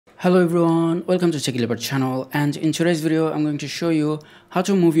Hello everyone, welcome to Techie Leopard channel, and in today's video I'm going to show you how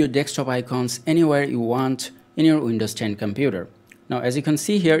to move your desktop icons anywhere you want in your Windows 10 computer. Now as you can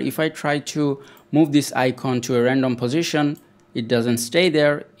see here, if I try to move this icon to a random position, it doesn't stay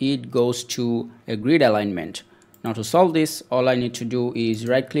there, it goes to a grid alignment. Now to solve this, all I need to do is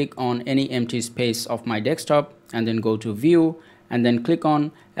right click on any empty space of my desktop and then go to View and then click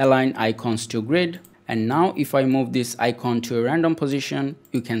on Align Icons to Grid. And now if I move this icon to a random position,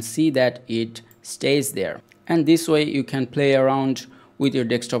 you can see that it stays there. And this way you can play around with your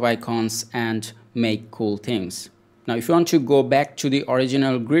desktop icons and make cool things. Now if you want to go back to the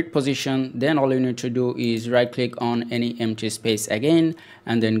original grid position, then all you need to do is right click on any empty space again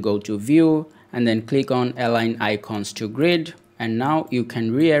and then go to View and then click on Align Icons to Grid. And now you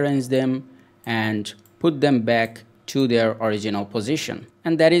can rearrange them and put them back to their original position.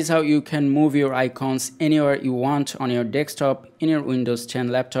 And that is how you can move your icons anywhere you want on your desktop, in your Windows 10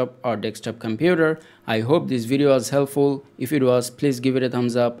 laptop or desktop computer. I hope this video was helpful. If it was, please give it a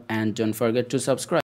thumbs up and don't forget to subscribe.